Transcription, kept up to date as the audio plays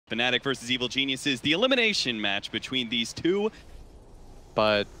Fnatic versus Evil Geniuses, the elimination match between these two.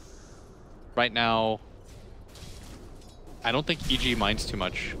 But right now, I don't think EG minds too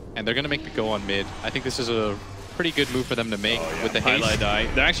much, and they're going to make the go on mid. I think this is a pretty good move for them to make with the haste. Die.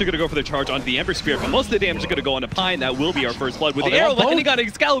 They're actually going to go for the charge onto the Ember Spear, but most of the damage is going to go on Pine. That will be our first blood. With the arrow landing on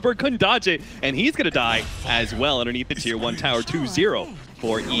Excalibur, couldn't dodge it, and he's going to die as well underneath the tier 1 tower. 2-0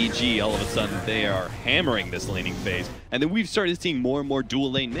 for EG. All of a sudden, they are hammering this laning phase. And then we've started seeing more and more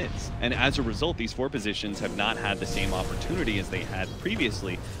dual lane mids. And as a result, these 4 positions have not had the same opportunity as they had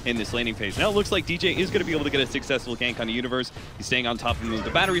previously in this laning phase. Now it looks like DJ is going to be able to get a successful gank on the Universe. He's staying on top of him with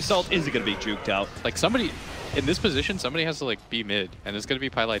the battery salt. Is he going to be juked out? Like somebody, in this position, somebody has to like be mid, and it's going to be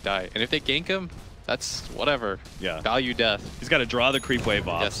Pylite die. And if they gank him, that's whatever. Yeah. Value death. He's got to draw the creep wave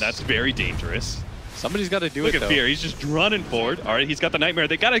off. Yes. That's very dangerous. Somebody's got to do Look it, at though. Fear. He's just running forward. All right, he's got the Nightmare.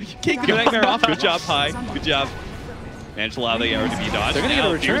 They got to kick the Nightmare off. Good job, Pi. Good job. Managed to allow the arrow to be dodged. They're going to get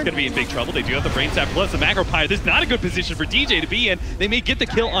a return. Fear's going to be in big trouble. They do have the Brain Sap plus the Macro Pyre. This is not a good position for DJ to be in. They may get the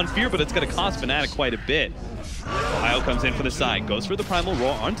kill on Fear, but it's going to cost Fnatic quite a bit. Ohio comes in for the side, goes for the Primal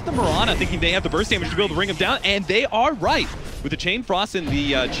Roar onto the Mirana, thinking they have the burst damage to be able to bring him down, and they are right. With the Chain Frost and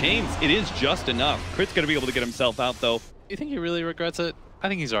the chains, it is just enough. Crit's going to be able to get himself out, though. You think he really regrets it? I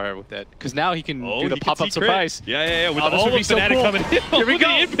think he's alright with that, because now he can do the he pop-up surprise. Yeah. With this all would of be so Fnatic cool. coming in. Here we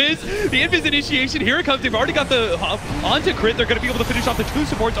go. The Invis initiation. Here it comes. They've already got the onto Crit. They're going to be able to finish off the 2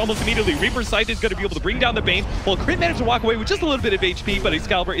 supports almost immediately. Reaper's Sight is going to be able to bring down the Bane. Well, Crit managed to walk away with just a little bit of HP, but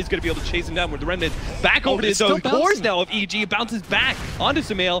Excalibur is going to be able to chase him down with the Remnant. Back over to the cores now of EG. It bounces back onto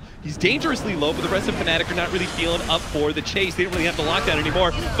Sumail. He's dangerously low, but the rest of Fnatic are not really feeling up for the chase. They don't really have the lockdown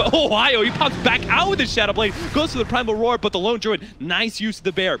anymore. But Ohio, he pops back out with his Shadow Blade, goes for the Primal Roar, but the Lone Druid, nice use of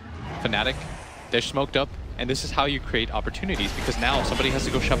the Bear. Fnatic, they're smoked up, and this is how you create opportunities, because now somebody has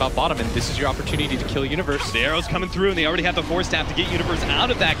to go shove out bottom, and this is your opportunity to kill Universe. The arrow's coming through, and they already have the Force Staff to get Universe out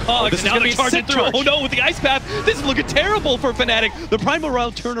of that cog. This is now gonna they're be charging through. charge. Oh no, with the Ice Path, this is looking terrible for Fnatic. The Primal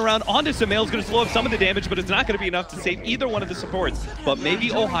Round turnaround onto Sumail is going to slow up some of the damage, but it's not going to be enough to save either one of the supports. But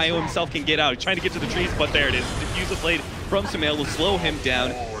maybe Ohio himself can get out. He's trying to get to the trees, but there it is. Diffuse a blade from Sumail will slow him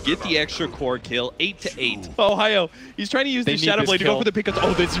down, get the extra core kill, 8-8. Ohio, he's trying to use the Shadow Blade to go for the pickups.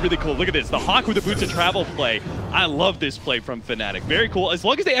 Oh, this is really cool. Look at this. The Hawk with the Boots of Travel play. I love this play from Fnatic. Very cool. As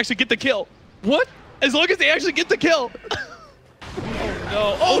long as they actually get the kill. What? As long as they actually get the kill.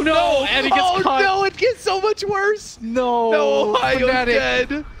 Oh no. And he gets caught. No, it gets so much worse. No, Ohio's Fnatic.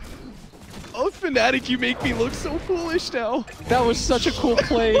 dead. Oh, Fnatic, you make me look so foolish now. That was such a cool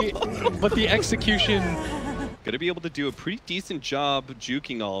play, but the execution... Going to be able to do a pretty decent job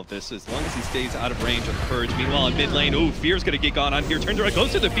juking all of this as long as he stays out of range of Purge. Meanwhile, in mid lane, ooh, Fear's going to get gone on here. Turns around,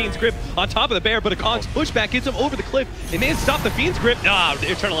 goes to the Fiend's Grip on top of the Bear, but a Kong's pushback gets him over the cliff. They may have stopped the Fiend's Grip. Ah,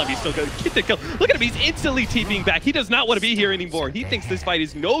 the Eternal Envy's still going to get the kill. Look at him, he's instantly TPing back. He does not want to be here anymore. He thinks this fight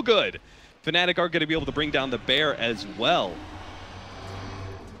is no good. Fnatic are going to be able to bring down the Bear as well.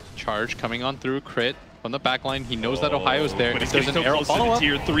 Charge coming on through, Crit. On the back line, he knows that Ohio's there. But If he's there's getting an so arrow close to the follow-up,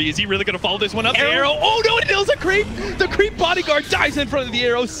 tier 3. Is he really going to follow this one up? Arrow. Oh no, it nails a creep. The creep bodyguard dies in front of the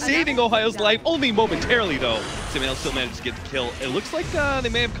arrow, saving Ohio's life, only momentarily though. Sumail still managed to get the kill. It looks like they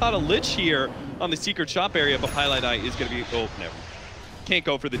may have caught a Lich here on the secret shop area, but Highlight Eye is going to be, oh, never. Can't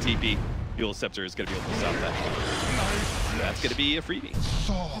go for the TP. Dual Scepter is going to be able to stop that. That's going to be a freebie.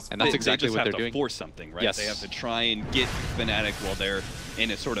 and that's exactly what they're They just have doing. to force something, right? Yes. They have to try and get Fnatic while they're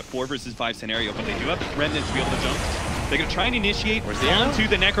in a sort of 4 versus 5 scenario, but they do have the Remnant to be able to jump. They're going to try and initiate onto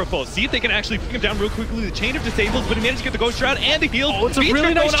the Necrophos. See if they can actually bring him down real quickly. The Chain of Disables, but he managed to get the Ghost Shroud and the heal. Oh, it's a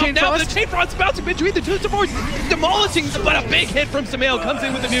really nice Chain Frost. The Chain Frost bouncing between the 2 supports, demolishing, but a big hit from Sumail. Comes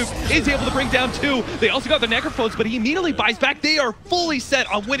in with the nuke, is able to bring down 2. They also got the Necrophos, but he immediately buys back. They are fully set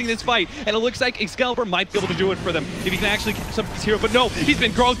on winning this fight, and it looks like Excalibur might be able to do it for them if he can actually catch up his hero. But no, he's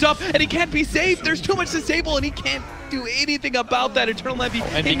been gronked up, and he can't be saved. There's too much disable, and he can't do anything about that. Eternal Envy,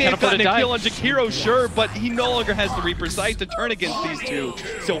 he may have gotten a kill on Jakiro, sure, but he no longer has the Reaper's Sight to turn against these 2,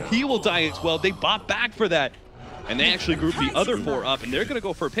 so he will die as well. They bought back for that, and they actually group the other 4 up, and they're going to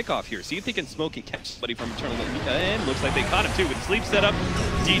go for a pickoff here. See if they can smoke and catch somebody from Eternal Envy, and looks like they caught him too with the sleep setup.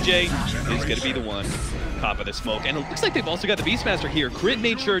 DJ is going to be the one. Top of the smoke, and it looks like they've also got the Beastmaster here. Crit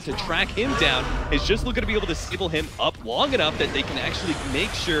made sure to track him down. It's just looking to be able to disable him up long enough that they can actually make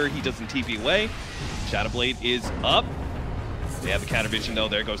sure he doesn't TP away. Shadow Blade is up. They have the counter vision though.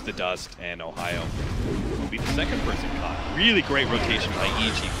 There goes the Dust, and Ohio will be the second person caught. Really great rotation by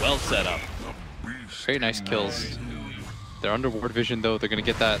EG. Well set up. Very nice kills. They're under ward vision though. They're gonna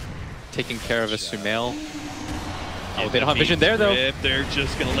get that taken care of as Sumail. Oh, they don't have vision there though. They're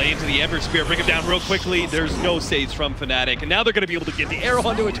just gonna lay into the Ember Spear, bring him down real quickly. There's no saves from Fnatic, and now they're gonna be able to get the arrow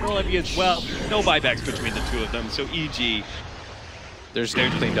onto Eternal Envy as well. No buybacks between the 2 of them, so EG They're just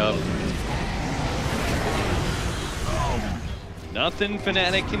getting cleaned up. Nothing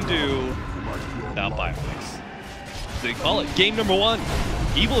Fnatic can do without Biofix. So they call it game number 1.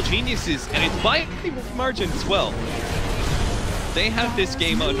 Evil Geniuses, and it's by a margin as well. They have this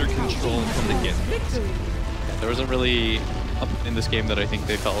game under control from the get-go. There wasn't really in this game that I think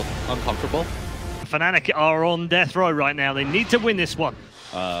they felt uncomfortable. Fnatic are on death row right now. They need to win this one.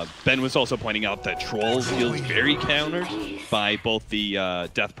 Ben was also pointing out that Troll feels very countered by both the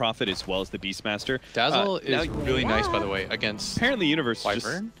Death Prophet as well as the Beastmaster. Dazzle is really nice, by the way, against apparently Universe.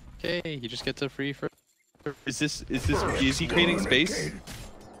 Wyvern. Okay, he just gets a free for. Is he creating space?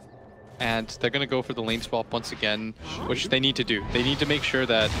 And they're gonna go for the lane swap once again, which they need to do. They need to make sure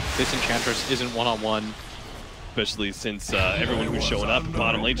that this Enchantress isn't one-on-one. Especially since everyone who's showing up in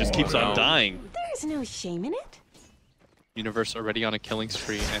bottom lane just keeps on dying. There's no shame in it. Universe already on a killing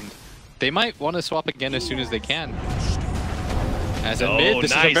spree, and they might want to swap again as soon as they can. As in mid,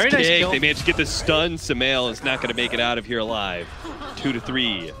 this nice is a very kick. nice kill. They managed to get the stun. Samael is not going to make it out of here alive.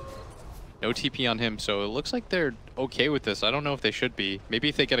 2-3. No TP on him, so it looks like they're okay with this. I don't know if they should be. Maybe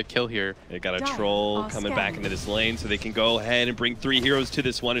if they get a kill here. They got a Troll coming back into this lane, so they can go ahead and bring 3 heroes to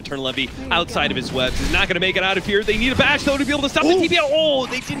this one. Eternal Envy outside of his webs is not going to make it out of here. They need a bash, though, to be able to stop the TP. Oh,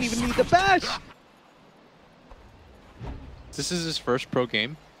 they didn't even need the bash. This is his first pro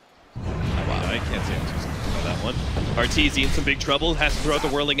game. Wow, I can't say I'm too surprised by that one. Arteezy in some big trouble, has to throw out the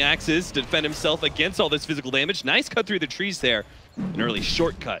whirling axes to defend himself against all this physical damage. Nice cut through the trees there. An early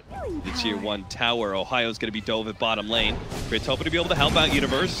shortcut. The tier 1 tower. Ohio's going to be dove at bottom lane. Grit's hoping to be able to help out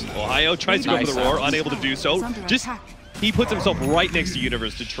Universe. Ohio tries to go for the roar, unable to do so. He puts himself right next to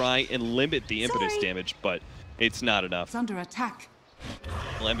Universe to try and limit the impetus damage, but it's not enough. It's under attack.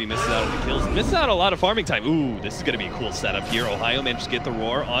 Envy misses out on the kills. Misses out a lot of farming time. Ooh, this is going to be a cool setup here. Ohio managed to get the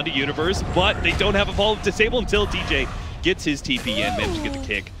roar onto Universe, but they don't have a fall disable until DJ gets his TP in, managed to get the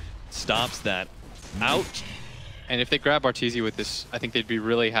kick. Stops that. Out. And if they grab Arteezy with this, I think they'd be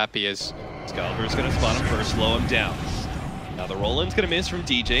really happy as Excalibur's going to spot him first, slow him down. Now the roll-in's going to miss from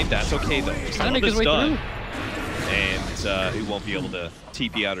DJ. That's okay, though. He's trying to make his way through. And he won't be able to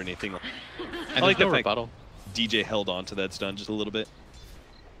TP out or anything. And there's no rebuttal. DJ held on to that stun just a little bit.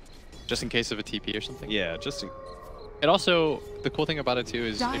 Just in case of a TP or something? Yeah, just in... It also, the cool thing about it too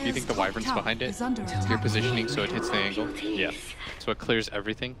is if you think the Wyvern's behind it, you're positioning so it hits the angle. Yeah. So it clears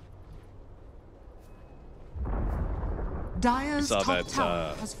everything. Dire's saw top that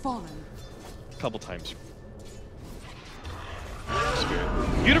tower has fallen. a couple times.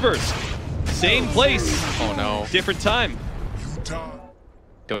 Spirit. Universe! Same place! Oh no. Different time.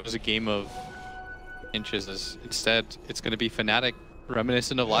 It was a game of inches. Instead, it's going to be Fnatic,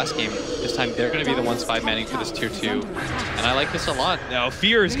 reminiscent of last game. This time, they're going to be the ones 5-manning for this tier 2. And I like this a lot. Now,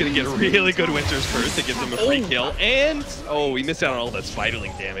 Fear is going to get really good Winters first. It gives him a free kill. And, oh, he missed out on all that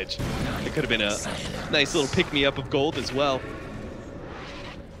Spiderling damage. It could have been a nice little pick-me-up of gold as well.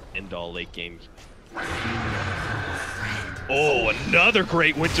 End all late game. Oh, another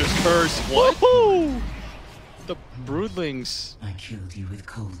great Winter's Curse. What? The Broodlings. I killed you with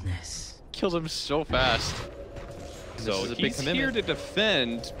coldness. Kills him so fast. So he's here to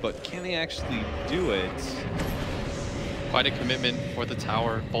defend, but can he actually do it? Quite a commitment for the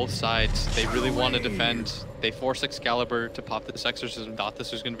tower, both sides. They really want to defend. They force Excalibur to pop this Exorcism. Thought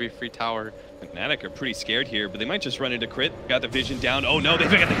this was going to be a free tower. Fnatic are pretty scared here, but they might just run into crit. Got the vision down. Oh no, they've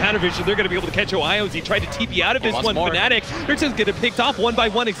got the counter vision. They're going to be able to catch Ohio as he tried to TP out of this one. Fnatic, they're just getting picked off one by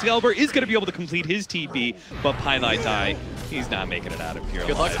one. Excalibur is going to be able to complete his TP, but Pylai Die, he's not making it out of here.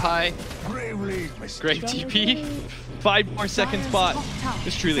 Good luck, Pi. Great TP. 5 more seconds spot.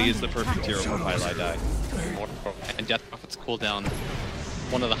 This truly is the perfect hero for Pylai Die. And Death Prophet's cooldown,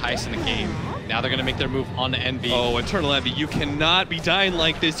 one of the highest in the game. Now they're going to make their move on Envy. Oh, Eternal Envy, you cannot be dying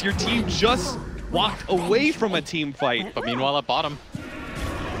like this. Your team just walked away from a team fight. But meanwhile at bottom,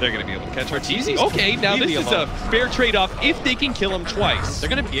 they're going to be able to catch Arteezy. Okay, now this is a fair trade-off if they can kill him twice. They're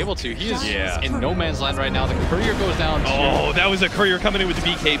going to be able to. He is in no man's land right now. The courier goes down. Oh, that was a courier coming in with the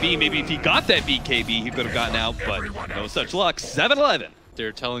BKB. Maybe if he got that BKB, he could have gotten out, but no such luck. 7-11.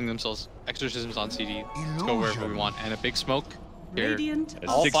 They're telling themselves, Exorcisms on CD. Let's go wherever we want. And a big smoke here.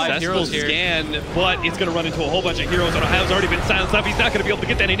 A successful scan, but it's going to run into a whole bunch of heroes. And Ohio's already been silenced up. He's not going to be able to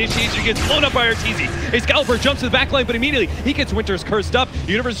get that initiation. He gets blown up by Arteezy. Excalibur jumps to the back line, but immediately he gets Winters cursed up.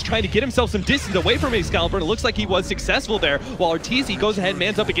 Universe is trying to get himself some distance away from Excalibur, and it looks like he was successful there, while Arteezy goes ahead and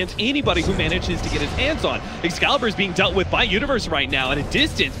mans up against anybody who manages to get his hands on. Excalibur is being dealt with by Universe right now at a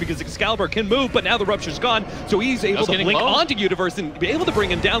distance because Excalibur can move, but now the Rupture's gone, so he's able to blink onto Universe and be able to bring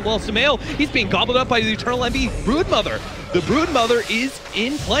him down, while Samael, he's being gobbled up by the Eternal Envy Broodmother. The Broodmother is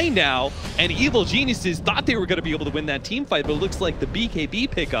in play now, and Evil Geniuses thought they were going to be able to win that team fight, but it looks like the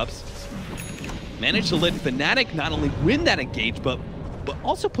BKB pickups managed to let Fnatic not only win that engage, but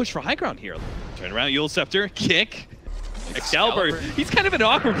also push for high ground here. Turn around, Yule Scepter, kick. Excalibur, he's kind of in an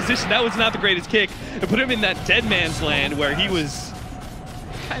awkward position. That was not the greatest kick. And put him in that dead man's land where he was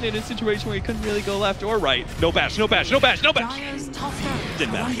kind of in a situation where he couldn't really go left or right. No bash, no bash, no bash, no bash.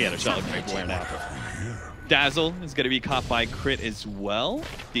 Didn't matter, he had a shot break wearing out. Dazzle is going to be caught by Crit as well.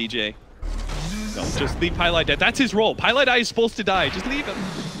 DJ. No, just leave Pylite dead. That's his role. Pylite Eye is supposed to die. Just leave him.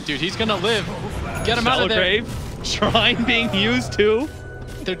 Dude, he's going to live. Get him out of there. Grave. Shrine being used too.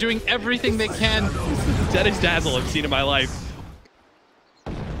 They're doing everything they can. Deadest Dazzle I've seen in my life.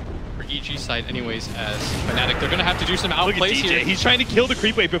 For EG side anyways, as Fnatic, they're going to have to do some outplays here. He's trying to kill the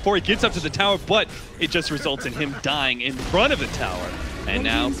creep wave before he gets up to the tower, but it just results in him dying in front of the tower. And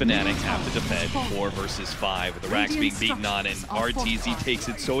now Fnatic have to defend 4 versus 5 with the racks being beaten on, and RTZ takes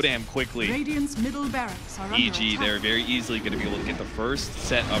it so damn quickly. EG, they're very easily going to be able to get the first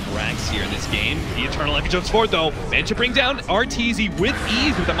set of racks here in this game. The Eternal Epic jumps forward though, managed to bring down RTZ with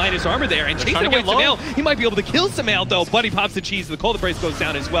ease with the minus armor there, and chasing away Samael. He might be able to kill Samael though, but he pops the cheese, the Cold Embrace goes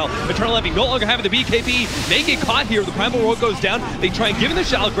down as well. Eternal Epic no longer having the BKB. They get caught here, the Primal Road goes down. They try and give him the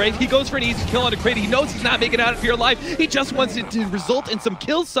Shallow Grave. He goes for an easy kill on a Crit. He knows he's not making it out of here alive. He just wants it to result in some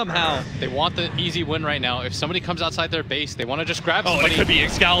kills somehow. They want the easy win right now. If somebody comes outside their base, they want to just grab somebody. Oh, it could be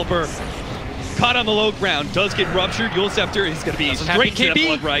Excalibur. Caught on the low ground, does get ruptured. Yule Scepter is going to be straight to the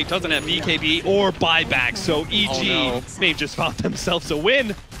blood right. Doesn't have BKB or buyback, so EG may have just found themselves a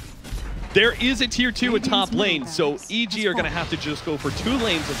win. There is a tier 2 at top lane, so EG are going to have to just go for 2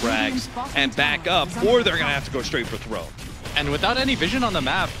 lanes of rags and back up, or they're going to have to go straight for throne. And without any vision on the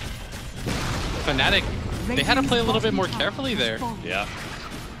map, Fnatic, they had to play a little bit more carefully there. Yeah.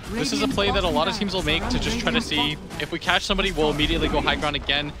 This is a play that a lot of teams will make to just try to see if we catch somebody, we'll immediately go high ground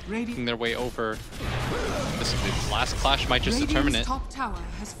again, making their way over. This last clash might just determine it. Top tower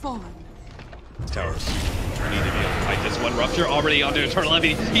has fallen. Towers need to be able to fight this one. Rupture already onto Eternal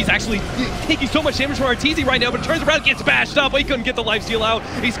Envy. He's actually taking so much damage from RTZ right now, but turns around, gets bashed up. He couldn't get the lifesteal out.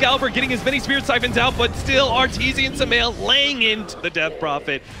 Excalibur getting as many Spirit Siphons out, but still RTZ and Samael laying into the Death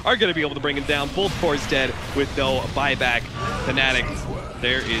Prophet are going to be able to bring him down. Both cores dead with no buyback. Fnatic,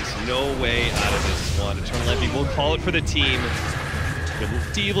 there is no way out of this one. Eternal Envy will call it for the team.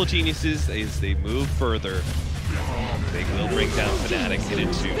 The Evil Geniuses, as they move further, they will bring down Fnatic in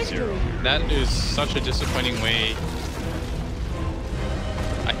 2-0. That is such a disappointing way,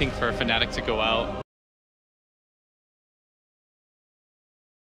 I think, for Fnatic to go out.